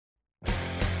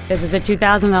This is a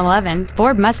 2011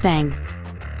 Ford Mustang.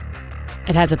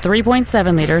 It has a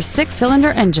 3.7-liter six-cylinder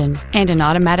engine and an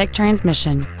automatic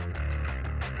transmission.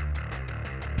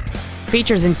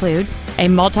 Features include a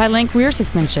multi-link rear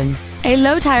suspension, a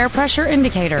low tire pressure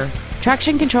indicator,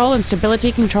 traction control and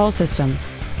stability control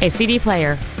systems, a CD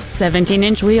player,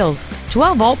 17-inch wheels,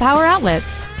 12-volt power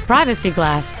outlets, privacy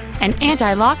glass, an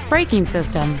anti-lock braking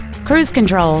system, cruise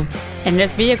control, and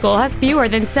this vehicle has fewer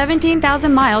than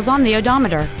 17,000 miles on the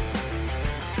odometer.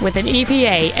 With an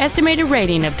EPA estimated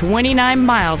rating of 29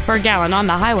 miles per gallon on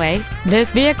the highway,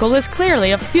 this vehicle is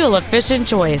clearly a fuel-efficient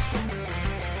choice.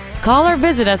 Call or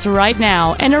visit us right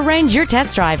now and arrange your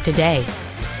test drive today.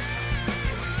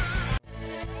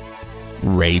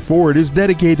 Wray Ford is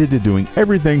dedicated to doing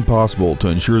everything possible to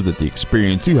ensure that the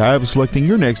experience you have selecting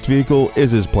your next vehicle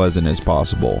is as pleasant as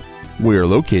possible. We are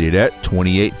located at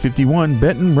 2851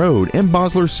 Benton Road in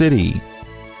Bossier City.